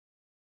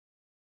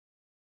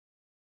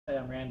Hey,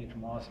 I'm Randy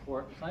from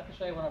Allsport. I'd like to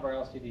show you one of our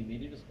LCD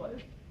media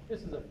displays. This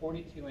is a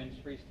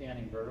 42-inch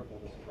freestanding vertical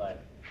display.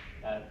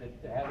 It has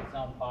its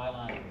own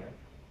pylon here.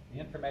 The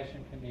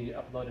information can be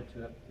uploaded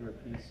to it through a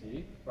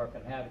PC, or it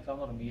can have its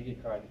own little media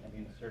card that can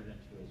be inserted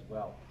into as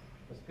well.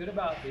 What's good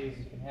about these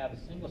is you can have a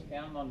single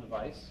standalone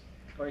device,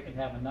 or you can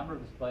have a number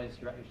of displays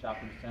throughout your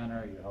shopping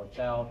center, your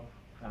hotel,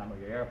 or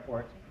your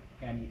airport,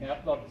 and you can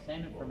upload the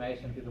same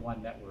information through the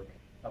one network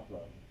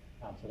upload.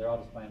 So they're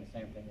all displaying the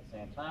same thing at the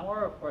same time,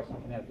 or of course you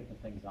can have different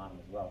things on them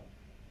as well.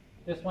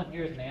 This one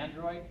here is an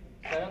Android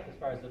setup as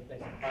far as the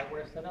basic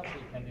hardware setup, so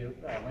you can do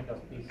Windows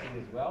PC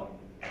as well.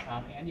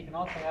 And you can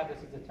also have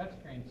this as a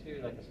touchscreen too,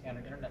 like a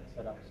standard internet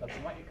setup. So if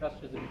you want your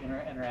customers to be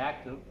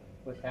interactive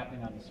with what's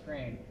happening on the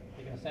screen,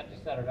 you can essentially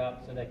set it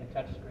up so they can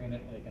touch screen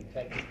it and they can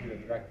take it through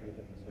a directory of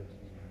different services.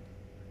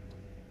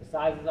 The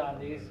sizes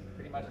on these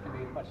pretty much can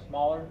be much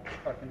smaller,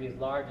 or it can be as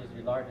large as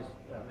your largest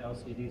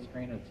LCD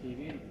screen of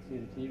TV. You can see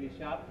the TV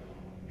shop.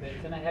 But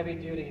it's in a heavy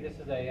duty, this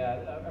is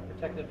a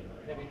protective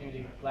heavy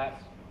duty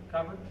glass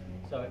cover,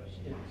 so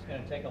it's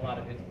going to take a lot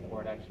of hits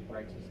before it actually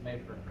breaks. It's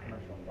made for a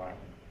commercial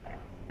environment.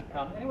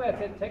 Anyway,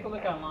 take a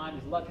look online.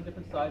 There's lots of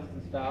different sizes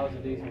and styles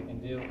of these we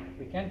can do.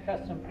 We can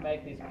custom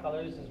make these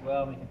colors as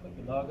well. We can put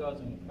your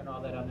logos and you can print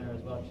all that on there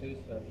as well too.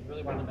 So if you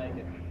really want to make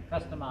it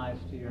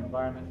customized to your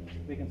environment,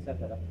 we can set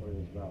that up for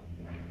you as well.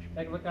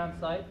 Take a look on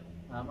site,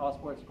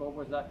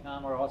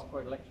 allsportscoreboards.com or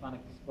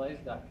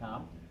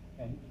allsportelectronicdisplays.com,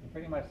 and you can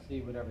pretty much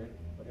see whatever it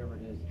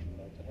is that you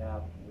like to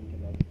have, and we can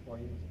make it for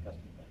you as a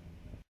custom.